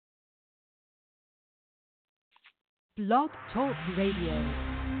Blog Talk Radio.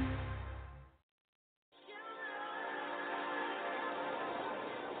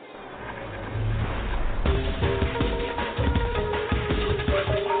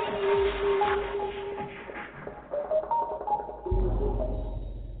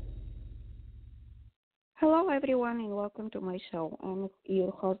 Hello, everyone, and welcome to my show. I'm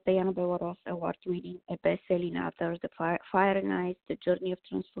your host, Diana Bevaros, award-winning, a best-selling author, The Fire and Ice, The Journey of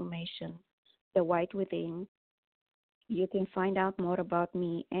Transformation, The White Within. You can find out more about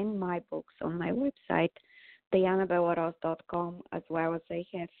me and my books on my website, dianabevaros.com, as well as I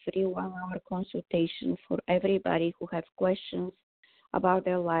have free one-hour consultation for everybody who have questions about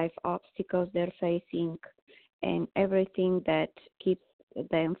their life, obstacles they're facing, and everything that keeps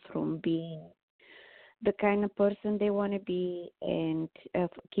them from being the kind of person they want to be and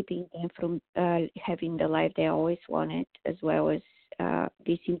keeping them from having the life they always wanted, as well as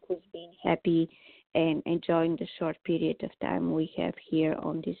this includes being happy and enjoying the short period of time we have here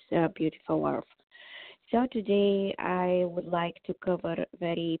on this beautiful earth. So today I would like to cover a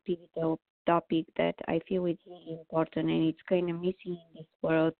very pivotal topic that I feel is really important and it's kind of missing in this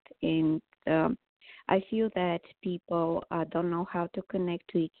world. And I feel that people don't know how to connect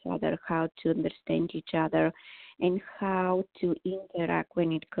to each other, how to understand each other, and how to interact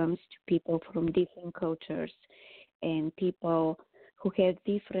when it comes to people from different cultures and people who have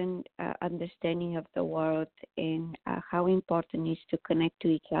different understanding of the world and how important it is to connect to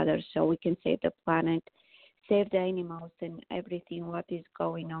each other so we can save the planet, save the animals and everything what is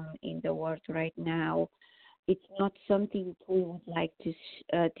going on in the world right now. It's not something we would like to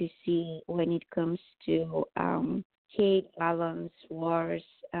see when it comes to hate, violence, wars,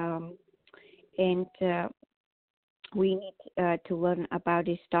 and we need to learn about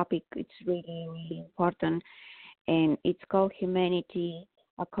this topic. It's really, really important, and it's called humanity.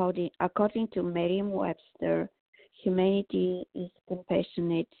 According to Merriam-Webster, humanity is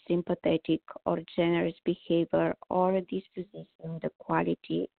compassionate, sympathetic, or generous behavior or a disposition, the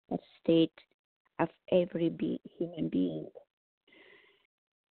quality of state of every human being.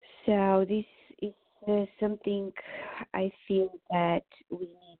 So this is something I feel that we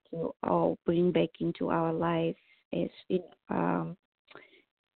need to all bring back into our lives is in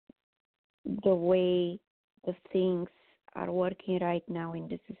the way the things are working right now in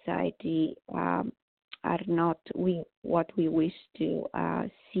the society are not what we wish to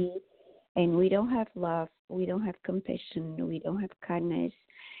see, and we don't have love, we don't have compassion, we don't have kindness,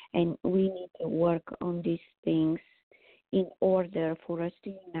 and we need to work on these things in order for us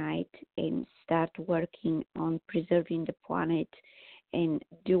to unite and start working on preserving the planet and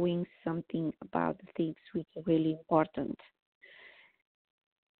doing something about the things which are really important.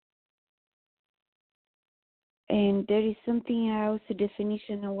 And there is something else, a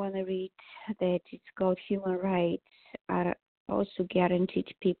definition I want to read that it's called human rights are also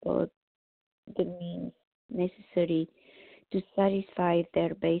guaranteed people the means necessary to satisfy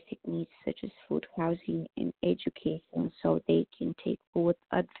their basic needs such as food, housing, and education so they can take full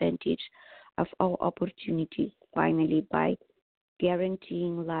advantage of all opportunities, finally, by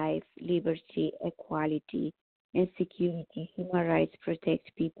guaranteeing life, liberty, equality, and security. Human rights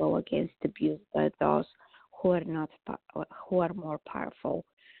protect people against abuse by those who are not who are more powerful.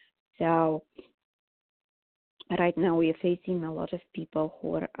 So right now we are facing a lot of people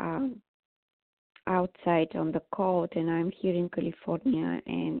who are outside on the cold, and I'm here in California,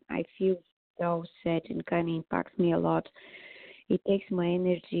 and I feel so sad and kind of impacts me a lot. It takes my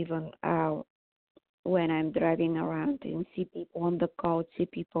energy even when I'm driving around and see people on the cold, see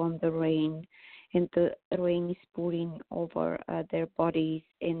people on the rain, and the rain is pouring over their bodies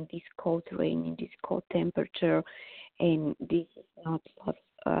in this cold rain, in this cold temperature, and this is not what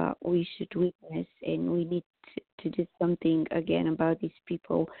we should witness, and we need to do something again about these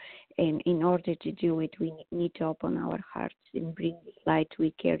people. And in order to do it, we need to open our hearts and bring this light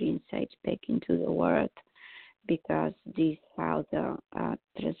we carry inside back into the world, because this is how the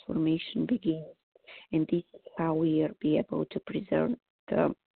transformation begins, and this is how we will be able to preserve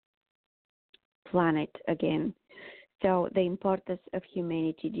the planet again. So the importance of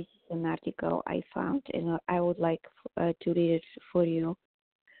humanity, this is an article I found, and I would like to read it for you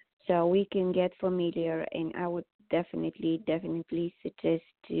so we can get familiar, and I would definitely suggest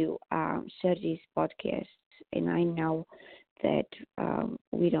to share this podcast. And I know that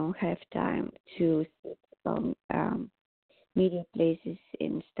we don't have time to sit on media places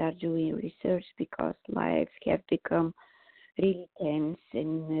and start doing research because lives have become really tense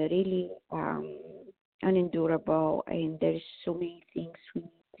and really unendurable, and there's so many things we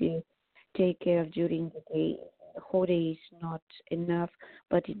need to take care of during the day. holiday is not enough,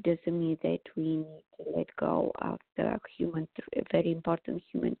 but it doesn't mean that we need to let go of the very important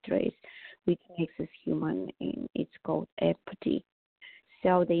human traits which makes us human, and it's called empathy.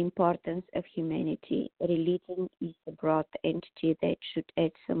 So the importance of humanity. Religion is a broad entity that should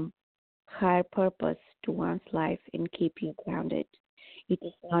add some higher purpose to one's life and keep you grounded. It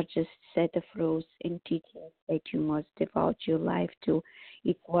is not just a set of rules and teachings that you must devote your life to.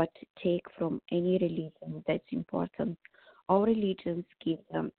 It's what to take from any religion that's important. All religions give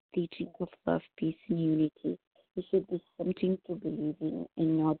them teaching of love, peace, and unity. It should be something to believe in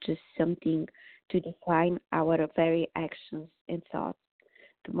and not just something to define our very actions and thoughts.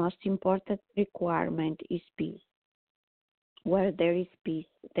 The most important requirement is peace. Where there is peace,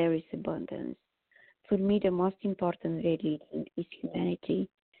 there is abundance. For me, the most important religion is humanity.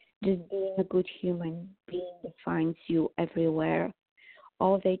 Just being a good human being defines you everywhere.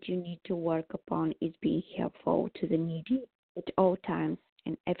 All that you need to work upon is being helpful to the needy at all times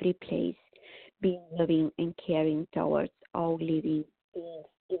and every place, being loving and caring towards all living beings,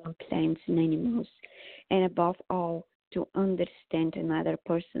 even plants and animals, and above all, to understand another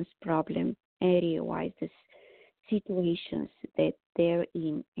person's problem and realize the situations that they're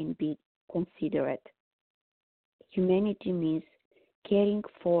in and be considerate. Humanity means caring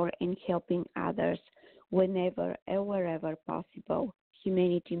for and helping others whenever and wherever possible.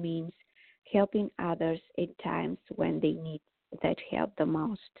 Humanity means helping others in times when they need that help the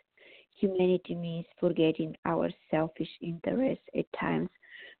most. Humanity means forgetting our selfish interests at times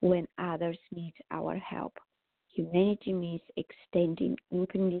when others need our help. Humanity means extending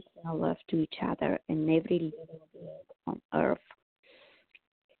unconditional love to each other and every living being on earth.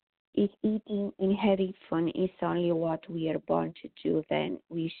 If eating and having fun is only what we are born to do, then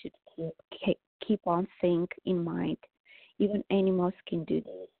we should keep on thing in mind. Even animals can do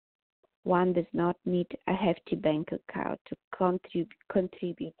this. One does not need a hefty bank account to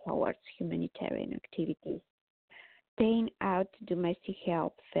contribute towards humanitarian activities. Paying out domestic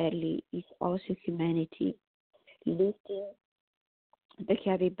help fairly is also humanity. Lifting the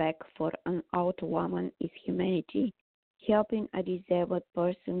heavy bag for an old woman is humanity. Helping a disabled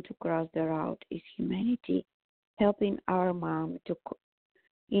person to cross the road is humanity. Helping our mom to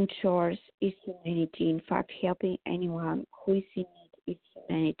in chores is humanity. In fact, helping anyone who is in need is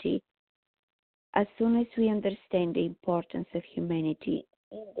humanity. As soon as we understand the importance of humanity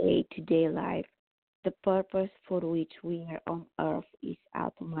in day-to-day life, the purpose for which we are on earth is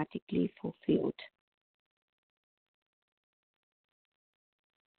automatically fulfilled.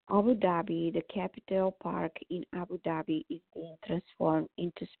 Abu Dhabi, the capital park in Abu Dhabi, is being transformed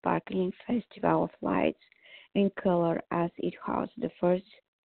into sparkling festival of lights and color as it hosts the first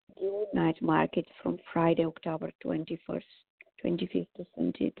Dual Night Market from Friday, October 21st, 25th to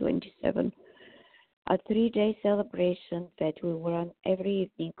Sunday, 27th, a 3-day celebration that will run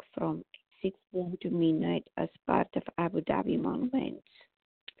every evening from 6 p.m. to midnight as part of Abu Dhabi Monuments.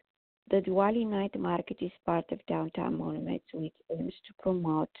 The Diwali Night Market is part of Downtown Monuments, which aims to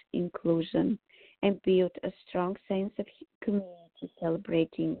promote inclusion and build a strong sense of community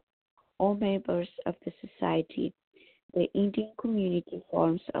celebrating all members of the society. The Indian community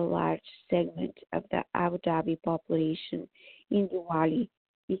forms a large segment of the Abu Dhabi population. In Diwali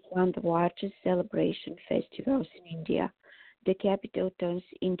is one of the largest celebration festivals in India. The capital turns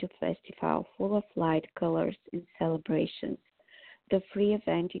into a festival full of light, colors, and celebrations. The free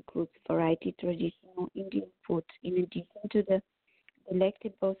event includes variety traditional Indian foods in addition to the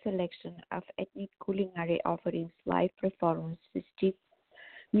delectable selection of ethnic culinary offerings, live performance, festive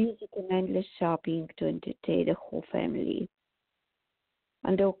music, and endless shopping to entertain the whole family.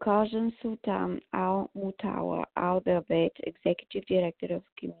 On the occasion, Sultan Al Mutawa Al Babet, Executive Director of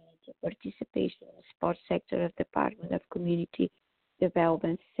Community Participation in the Sports Sector of Department of Community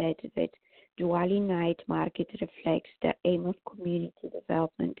Development, said that Diwali Night Market reflects the aim of Community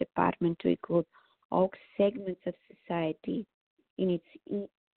Development Department to include all segments of society in its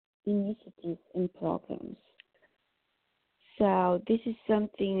initiatives and programs. So this is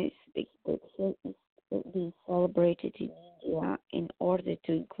something that is being celebrated in India in order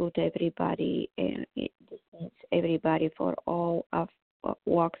to include everybody, and this means everybody for all of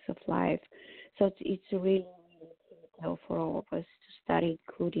walks of life. So it's really, really critical for all of us to start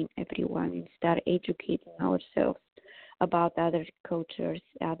including everyone and start educating ourselves about other cultures,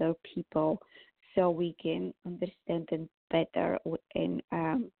 other people, so we can understand them better and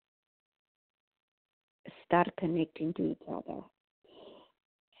start connecting to each other.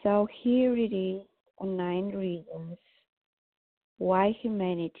 So here it is, 9 reasons why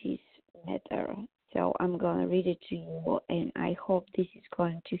humanities matter. So I'm going to read it to you, and I hope this is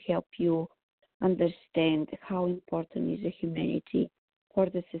going to help you understand how important is the humanity for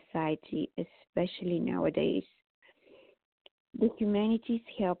the society, especially nowadays. The humanities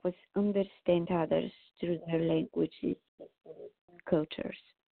help us understand others through their languages and cultures.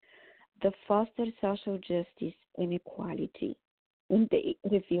 They foster social justice and equality, and they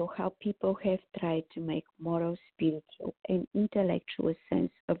reveal how people have tried to make moral, spiritual, and intellectual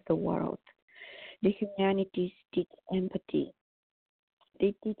sense of the world. The humanities teach empathy.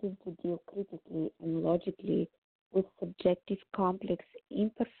 They teach us to deal critically and logically with subjective, complex,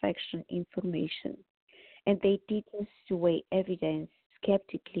 imperfection information, and they teach us to weigh evidence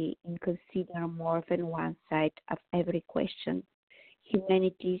skeptically and consider more than one side of every question.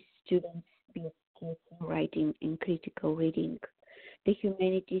 Humanities students build skills in writing and critical reading. The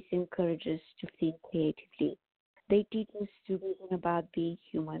humanities encourage us to think creatively. They teach us to reason about being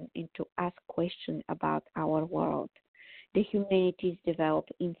human and to ask questions about our world. The humanities develop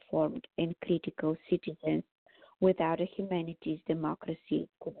informed and critical citizens. Without the humanities, democracy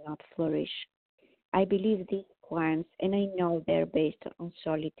could not flourish. I believe these plans, and I know they're based on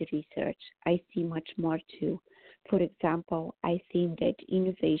solid research. I see much more too. For example, I think that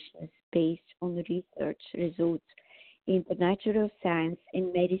innovations based on research results in the natural science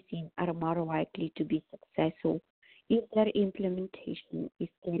and medicine are more likely to be successful if their implementation is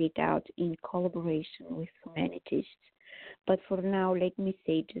carried out in collaboration with humanities. But for now, let me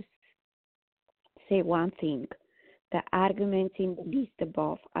say one thing. The arguments in the list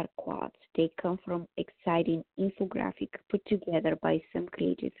above are quotes. They come from exciting infographic put together by some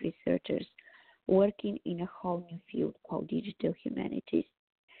creative researchers working in a whole new field called digital humanities.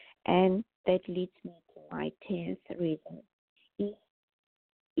 And that leads me to my 10th reason. If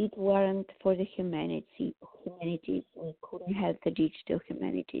it weren't for the humanities, we couldn't have the digital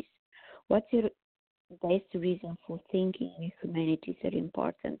humanities. What's your best reason for thinking the humanities are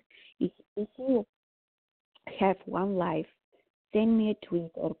important? If you have one life, send me a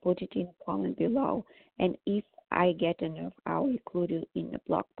tweet or put it in a comment below, and if I get enough, I'll include it in the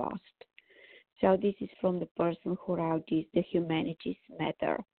blog post. So this is from the person who wrote this, The Humanities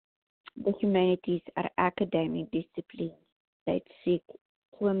Matter. The humanities are academic disciplines that seek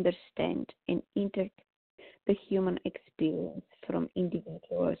to understand and interpret the human experience from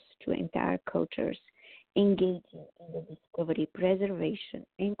individuals to entire cultures, engaging in the discovery, preservation,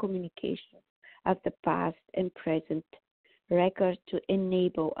 and communication of the past and present record to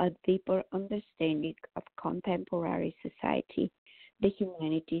enable a deeper understanding of contemporary society. The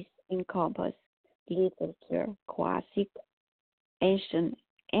humanities encompass literature, classic, ancient,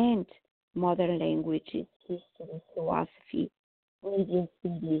 and modern languages, history, philosophy, media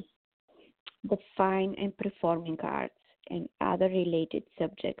studies, the fine and performing arts, and other related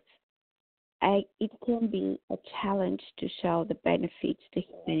subjects. It can be a challenge to show the benefits the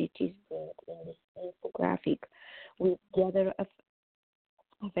humanities bring in this infographic. We gather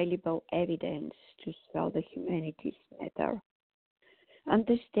available evidence to show the humanities matter.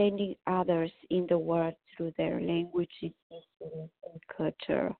 Understanding others in the world through their languages, history, and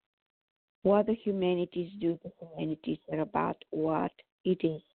culture. What the humanities do, the humanities are about what it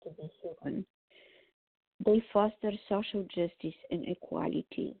is to be human. They foster social justice and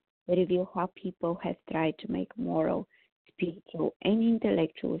equality. They reveal how people have tried to make moral, spiritual, and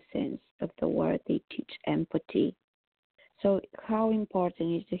intellectual sense of the world. They teach empathy. So, how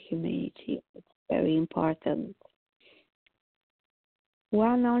important is the humanity? It's very important.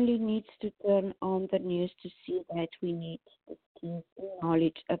 One only needs to turn on the news to see that we need the skills and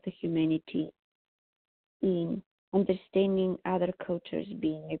knowledge of the humanity in understanding other cultures,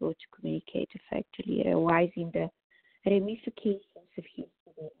 being able to communicate effectively, realizing the ramifications of history,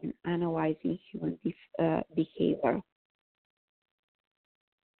 and analyzing human behavior.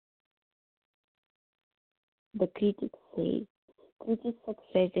 The critics say critics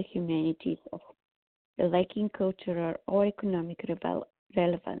assess the humanities of lacking cultural or economic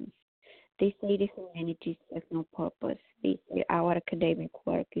relevance. They say the humanities have no purpose. They say our academic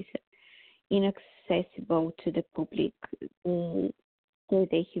work is inaccessible to the public. They say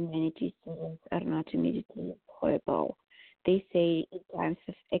the humanities students are not immediately employable. They say in times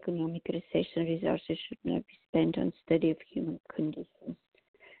of economic recession, resources should not be spent on study of human conditions.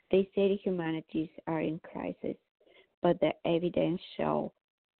 They say the humanities are in crisis, but the evidence shows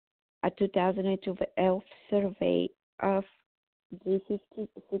a 2012 survey of the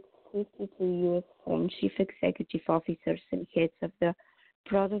 52 U.S. French chief executive officers and heads of the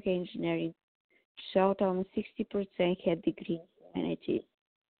product engineering showed almost 60% had degree in humanities.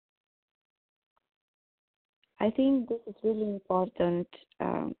 I think this is really important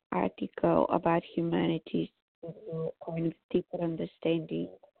article about humanities to do kind of deeper understanding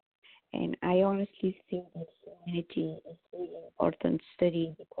And I honestly think that humanity is really important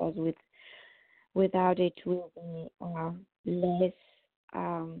study because without it, we'll be less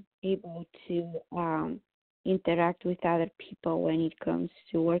able to interact with other people when it comes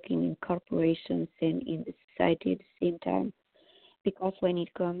to working in corporations and in the society at the same time. Because when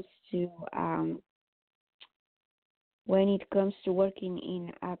it comes to working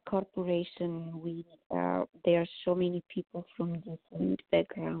in a corporation, we there are so many people from different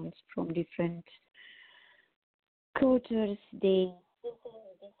backgrounds, from different cultures. They live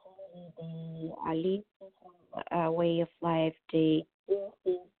different way of life. They do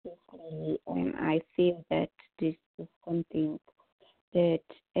things differently, and I feel that this is something that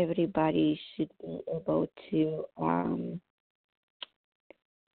everybody should be able to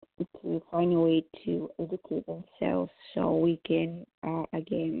find a way to educate themselves so we can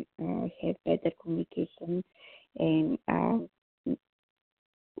again have better communication and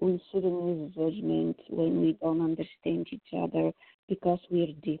we shouldn't use judgment when we don't understand each other because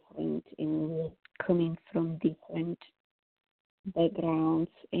we're different and we're coming from different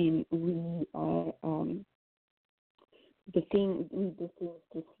backgrounds and we are we do things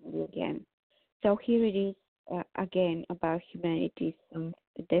differently again. So here it is again about humanity, some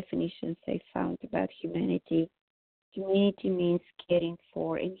definitions I found about humanity. Humanity means caring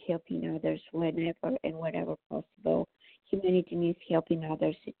for and helping others whenever and wherever possible. Humanity means helping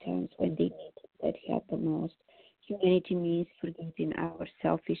others at times when they need that help the most. Humanity means forgetting our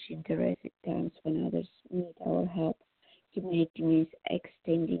selfish interests at times when others need our help. Humanity means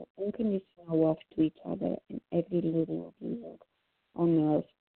extending unconditional love to each other and every living being on earth.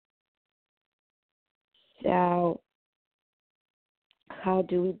 So, how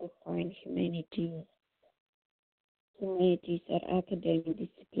do we define humanity? Humanities are academic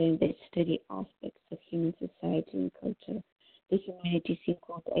disciplines that study aspects of human society and culture. The humanities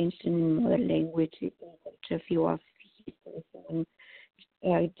include ancient and modern languages, literature, philosophy, history, human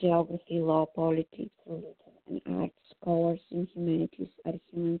geography, law, politics, religion, and arts. Scholars in humanities are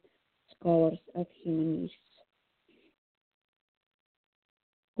human scholars of humanists.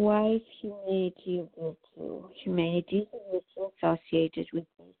 Why is humanity a virtue? Humanity is a virtue associated with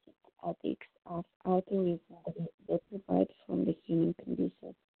basic ethics of altruism that provides from the human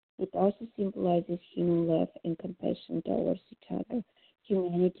condition. It also symbolizes human love and compassion towards each other.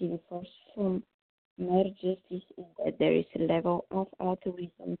 Humanity refers from mere justice in that there is a level of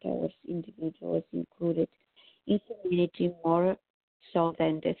altruism towards individuals included in humanity more so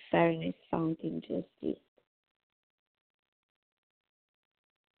than the fairness found in justice.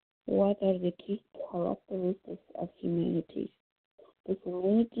 What are the key characteristics of humanities? The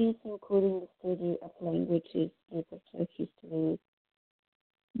humanities, including the study of languages, literature, history,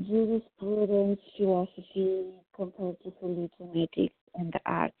 jurisprudence, philosophy, comparative religion, ethics, and the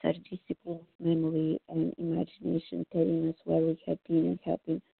arts, are disciplines of memory and imagination, telling us where we have been and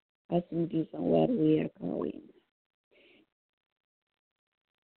helping us envision where we are going.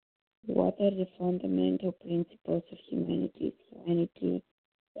 What are the fundamental principles of humanities? Humanity,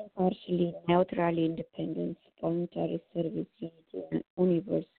 impartially, neutrally, independence, voluntary service, unity, and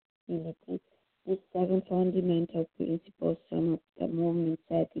universality. These seven fundamental principles sum up the movement's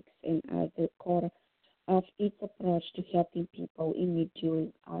ethics and are the core of its approach to helping people in need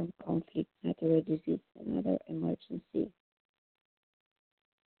during armed conflict, natural disease, and other emergencies.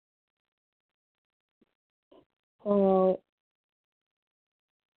 So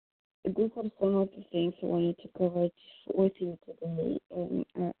these are some of the things I wanted to cover with you today, and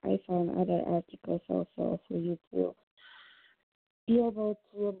I found other articles also for you to be able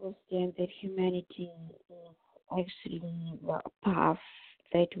to understand that humanity is actually the path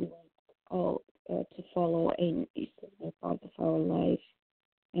that we need all to follow and is to be part of our life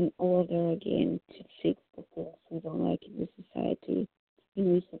in order again to fix the things we don't like in the society. And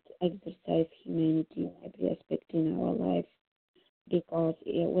we should exercise humanity in every aspect in our life because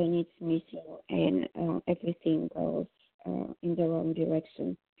when it's missing and everything goes in the wrong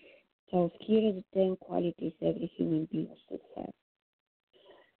direction. So here are the 10 qualities every human being should have.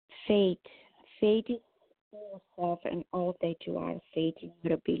 Faith. Faith is in yourself and all that you are. Faith in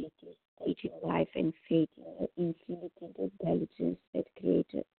your abilities, faith in life, and faith in the infinite intelligence that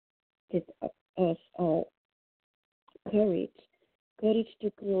created us all. Courage. Courage to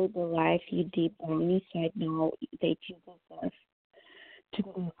create the life you deep down inside know that you deserve to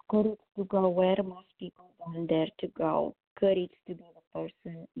live. Courage to go where most people don't dare to go. Courage to be the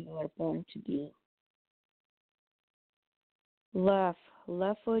person you are born to be. Love.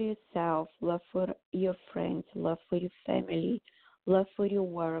 Love for yourself, love for your friends, love for your family, love for your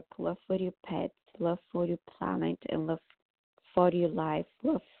work, love for your pets, love for your planet, and love for your life,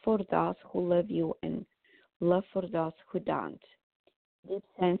 love for those who love you, and love for those who don't. Deep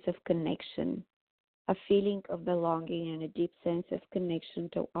sense of connection, a feeling of belonging, and a deep sense of connection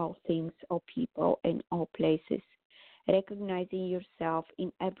to all things, all people, and all places. Recognizing yourself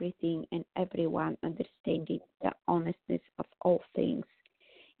in everything and everyone, understanding the honestness of all things.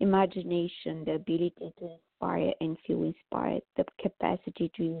 Imagination, the ability to inspire and feel inspired, the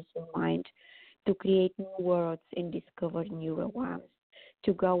capacity to use your mind to create new worlds and discover new ones,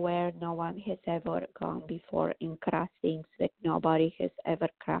 to go where no one has ever gone before and craft things that nobody has ever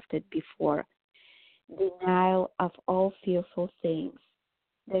crafted before. Denial of all fearful things,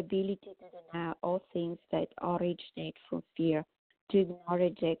 the ability to deny all things that originate from fear, to ignore,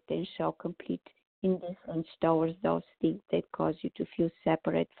 reject, and show complete indifference towards those things that cause you to feel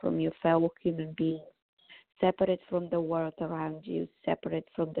separate from your fellow human beings, separate from the world around you, separate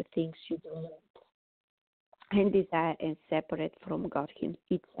from the things you do and desire, and separate from God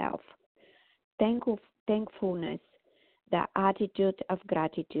Himself. Thankfulness, the attitude of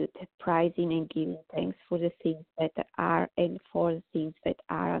gratitude, praising and giving thanks for the things that are and for the things that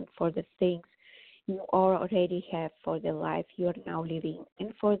aren't, for the things you already have, for the life you are now living,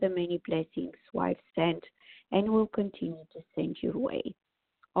 and for the many blessings I've sent and will continue to send your way.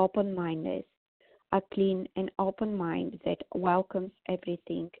 Open-mindedness, a clean and open mind that welcomes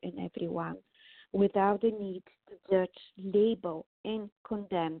everything and everyone without the need to judge, label, and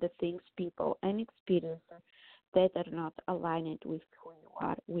condemn the things, people, and experiences that are not aligned with who you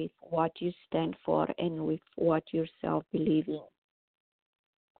are, with what you stand for, and with what yourself believe in.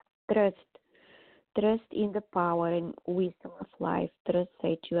 Trust. Trust in the power and wisdom of life. Trust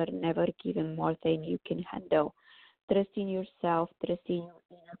that you are never given more than you can handle. Trust in yourself, trust in your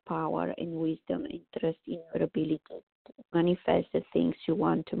inner power and wisdom, and trust in your ability to manifest the things you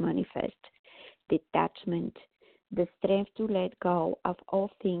want to manifest. Detachment, the strength to let go of all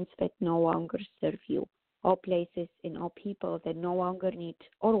things that no longer serve you, all places and all people that no longer need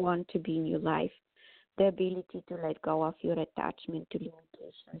or want to be in your life. The ability to let go of your attachment to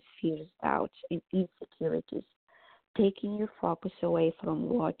limitations, fears, doubts, and insecurities, taking your focus away from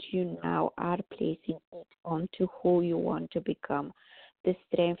what you now are, placing it onto who you want to become. The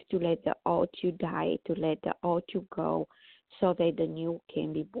strength to let the old you die, to let the old you go, so that the new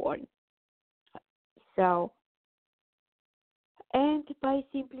can be born. So, and by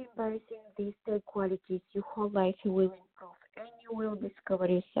simply embracing these three qualities, your whole life will improve and you will discover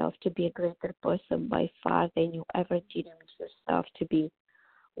yourself to be a greater person by far than you ever dreamed yourself to be.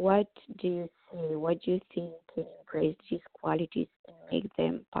 What do you say? What do you think can embrace these qualities and make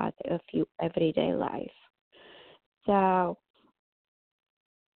them part of your everyday life? So,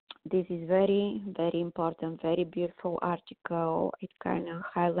 this is very, very important, very beautiful article. It kind of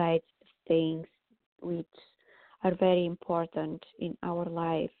highlights things which are very important in our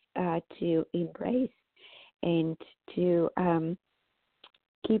life to embrace and to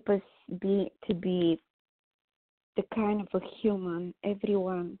keep us be the kind of a human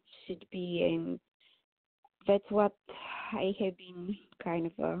everyone should be, and that's what I have been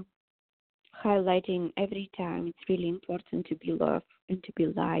kind of highlighting every time. It's really important to be loved and to be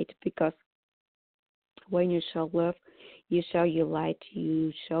light, because when you show love, you show your light,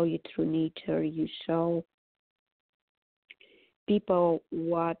 you show your true nature, you show people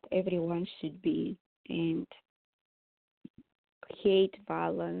what everyone should be. And hate,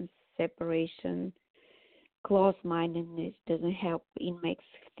 violence, separation, close-mindedness doesn't help. It makes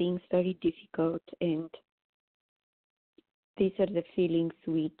things very difficult, and these are the feelings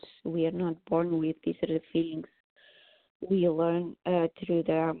which we are not born with. These are the feelings we learn through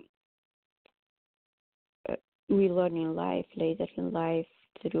the we learn in life, later in life,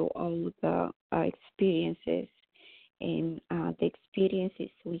 through all the experiences. And the experiences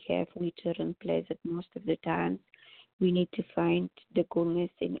we have, which are unpleasant most of the time, we need to find the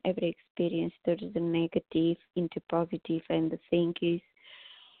goodness in every experience. There is a negative into positive, and the thing is,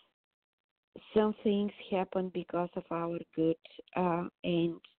 some things happen because of our good,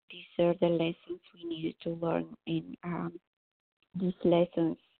 and these are the lessons we needed to learn, and these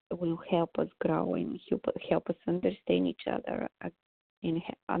lessons will help us grow and help us understand each other and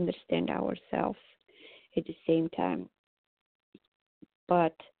understand ourselves at the same time.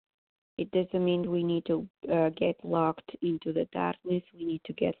 But it doesn't mean we need to get locked into the darkness. We need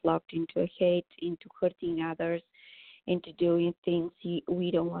to get locked into hate, into hurting others, into doing things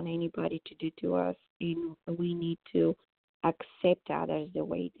we don't want anybody to do to us. And we need to accept others the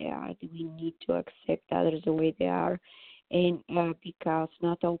way they are. We need to accept others the way they are. And because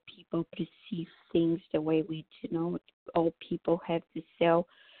not all people perceive things the way we do, not all people have the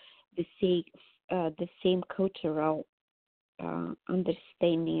same cultural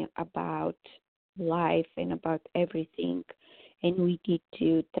understanding about life and about everything, and we need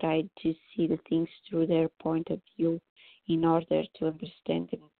to try to see the things through their point of view in order to understand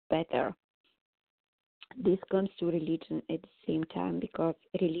them better. This comes to religion at the same time, because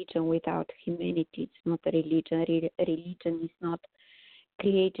religion without humanity, it's not a religion. Religion is not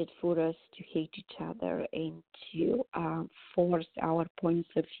created for us to hate each other and to force our points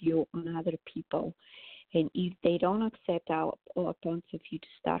of view on other people. And if they don't accept our points of view, to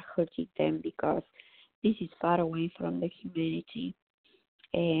start hurting them, because this is far away from the humanity.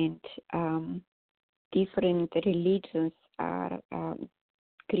 And different religions are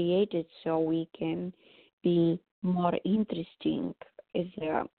created so we can be more interesting as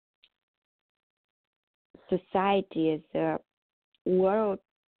a society, as a world.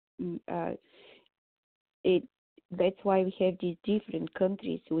 That's why we have these different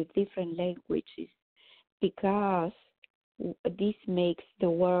countries with different languages, because this makes the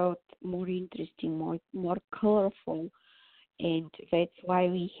world more interesting, more colorful, and that's why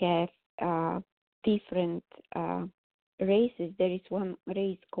we have different races. There is one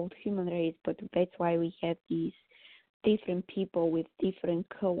race called human race, but that's why we have these different people with different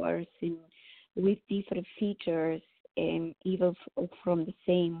colors and with different features, and even from the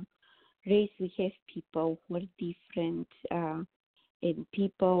same race, we have people who are different, and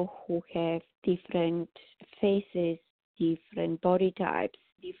people who have different faces, different body types,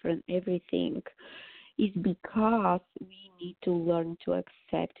 different everything. Is because we need to learn to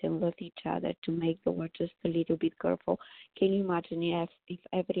accept and love each other to make the world just a little bit colorful. Can you imagine if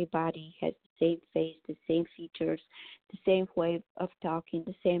everybody has the same face, the same features, the same way of talking,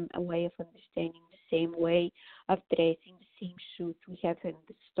 the same way of understanding, the same way of dressing, the same shoes we have in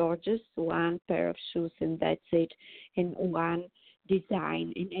the store, just one pair of shoes and that's it, and one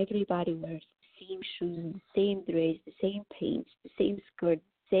design, and everybody wears the same shoes, the same dress, the same pants, the same skirt,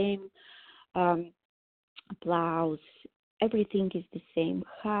 the same blouse, everything is the same.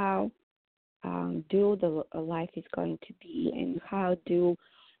 How do the life is going to be, and how do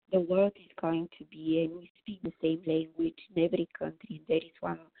the world is going to be, and we speak the same language in every country. There is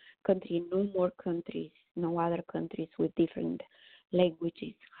one country, no more countries, no other countries with different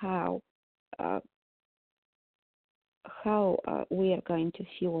languages. How we are going to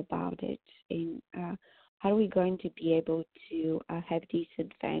feel about it, and how are we going to be able to have these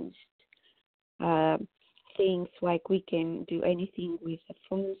advanced things, like we can do anything with the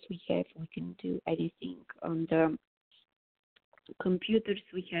phones we have, we can do anything on the computers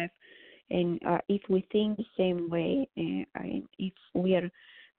we have, and if we think the same way, and if we are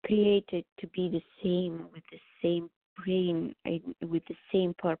created to be the same, with the same brain, and with the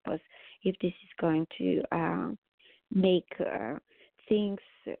same purpose, if this is going to make things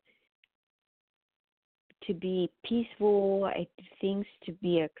to be peaceful, and things to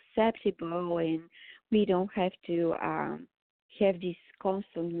be acceptable, and we don't have to have this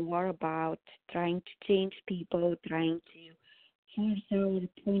constant war about trying to change people, trying to force our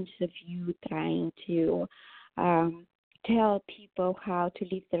points of view, trying to tell people how to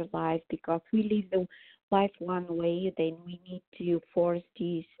live their life, because we live the life one way, then we need to force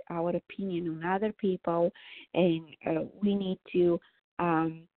this our opinion on other people, and we need to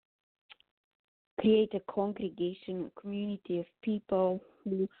create a congregation, community of people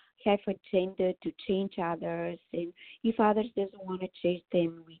who have agenda to change others. And if others doesn't want to change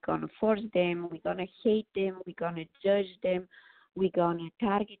them, we're going to force them, we're going to hate them, we're going to judge them, we're going to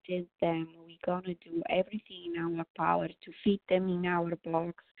target them, we're going to do everything in our power to fit them in our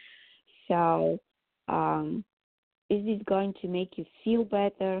box. So is this going to make you feel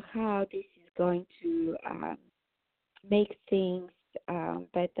better? How this is going to make things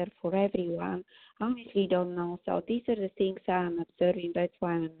better for everyone? I honestly don't know. So these are the things I'm observing. That's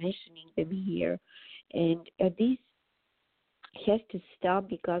why I'm mentioning them here. And this has to stop,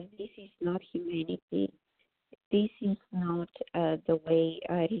 because this is not humanity. This is not the way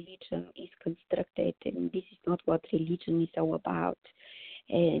religion is constructed, and this is not what religion is all about.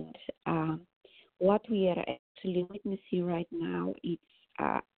 And what we are actually witnessing right now, it's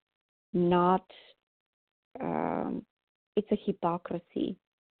not, it's a hypocrisy.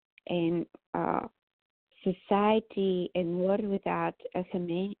 And society and world without a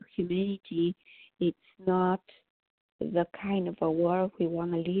humanity, it's not the kind of a world we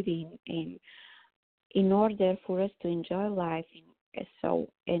want to live in. And in order for us to enjoy life,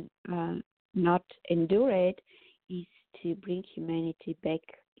 and not endure it, is to bring humanity back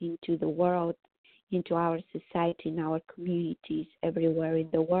into the world, into our society, in our communities, everywhere in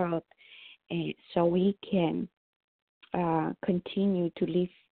the world, and so we can continue to live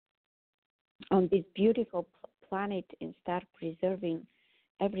on this beautiful planet and start preserving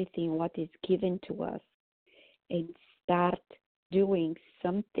everything what is given to us and start doing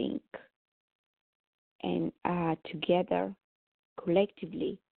something and together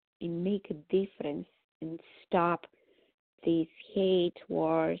collectively and make a difference and stop these hate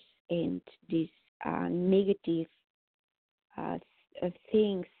wars and these negative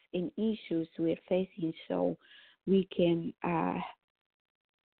things and issues we're facing, so we can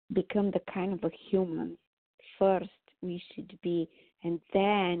become the kind of a human first we should be, and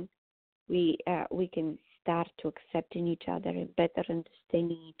then we can start to accepting each other and better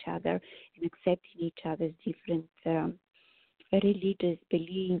understanding each other and accepting each other's different religious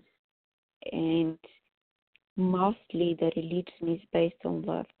beliefs. And mostly the religion is based on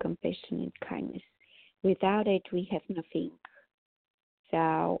love, compassion, and kindness. Without it, we have nothing.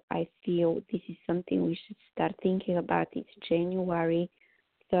 So I feel this is something we should start thinking about. It's January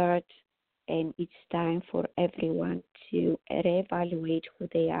 3rd, and it's time for everyone to reevaluate who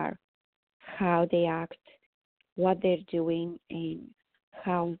they are, how they act, what they're doing, and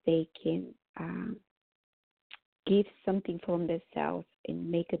how they can give something from themselves and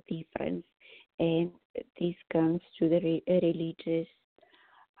make a difference. And this comes to the religious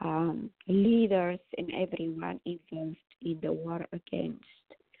leaders and everyone involved in the war against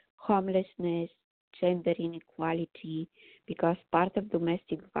homelessness, gender inequality, because part of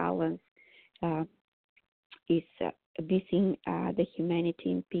domestic violence is abusing the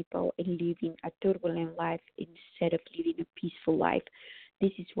humanity in people and living a turbulent life instead of living a peaceful life.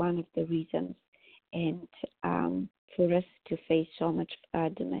 This is one of the reasons, and for us to face so much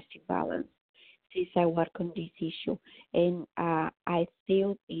domestic violence. Since I work on this issue, and I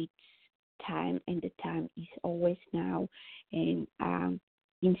feel it's time, and the time is always now. And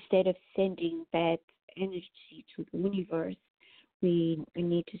instead of sending bad energy to the universe, we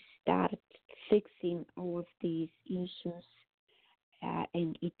need to start fixing all of these issues.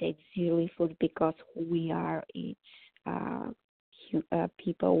 And it takes zero effort because who we are is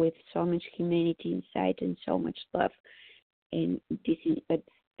people with so much humanity inside and so much love. And this is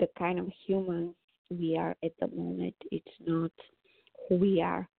the kind of humans we are at the moment. It's not who we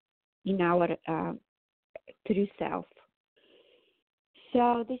are in our true self.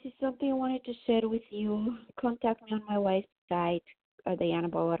 So this is something I wanted to share with you. Contact me on my website,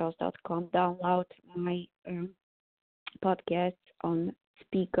 dianabolaros.com. Download my podcast on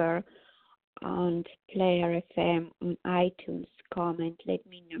Speaker, on Player FM, on iTunes. Comment, let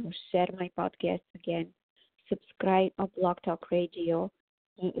me know. Share my podcast again. Subscribe on Blog Talk Radio.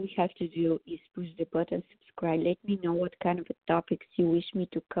 All we have to do is push the button subscribe. Let me know what kind of topics you wish me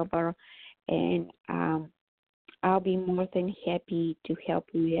to cover, and I'll be more than happy to help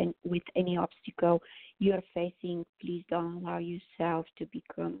you with any obstacle you're facing. Please don't allow yourself to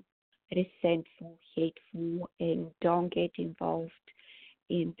become resentful, hateful, and don't get involved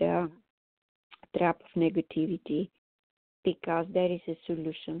in the trap of negativity, because there is a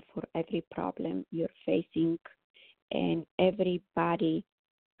solution for every problem you're facing, and everybody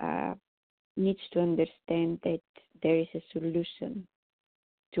needs to understand that there is a solution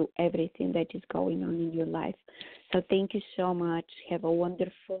to everything that is going on in your life. So thank you so much. Have a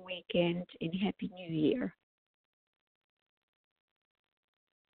wonderful weekend and Happy New Year.